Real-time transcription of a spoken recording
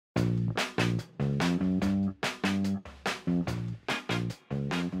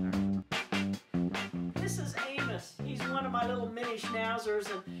one of my little mini schnauzers,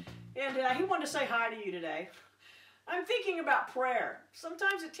 and he wanted to say hi to you today. I'm thinking about prayer.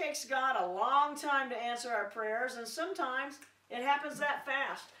 Sometimes it takes God a long time to answer our prayers, and sometimes it happens that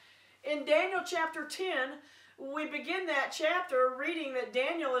fast. In Daniel chapter 10, we begin that chapter reading that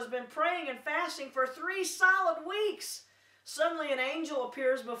Daniel has been praying and fasting for 3 solid weeks. Suddenly an angel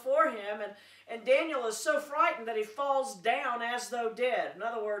appears before him, and Daniel is so frightened that he falls down as though dead. In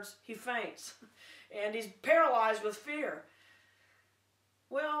other words, he faints, and he's paralyzed with fear.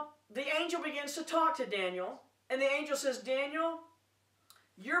 Well, the angel begins to talk to Daniel, and the angel says, Daniel,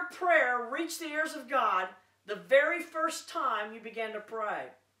 your prayer reached the ears of God the very first time you began to pray.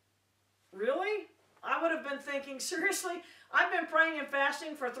 Really? I would have been thinking, seriously? I've been praying and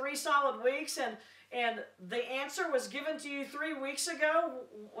fasting for 3 solid weeks, and the answer was given to you 3 weeks ago?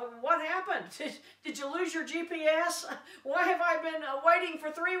 What happened? Did you lose your GPS? Why have I been waiting for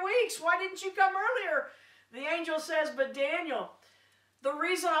 3 weeks? Why didn't you come earlier? The angel says, but Daniel, the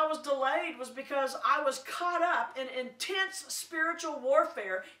reason I was delayed was because I was caught up in intense spiritual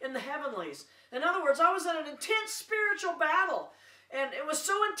warfare in the heavenlies. In other words, I was in an intense spiritual battle, and it was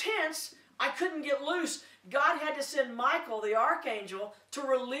so intense I couldn't get loose. God had to send Michael, the archangel, to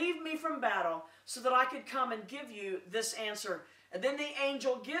relieve me from battle so that I could come and give you this answer. And then the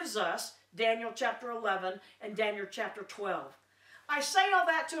angel gives us Daniel chapter 11 and Daniel chapter 12. I say all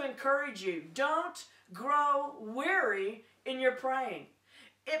that to encourage you. Don't grow weary in your praying.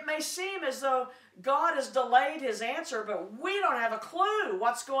 It may seem as though God has delayed his answer, but we don't have a clue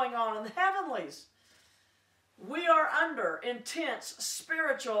what's going on in the heavenlies. We are under intense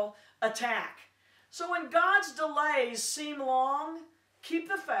spiritual attack. So when God's delays seem long, keep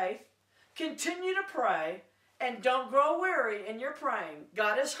the faith, continue to pray, and don't grow weary in your praying.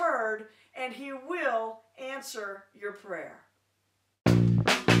 God has heard, and he will answer your prayer.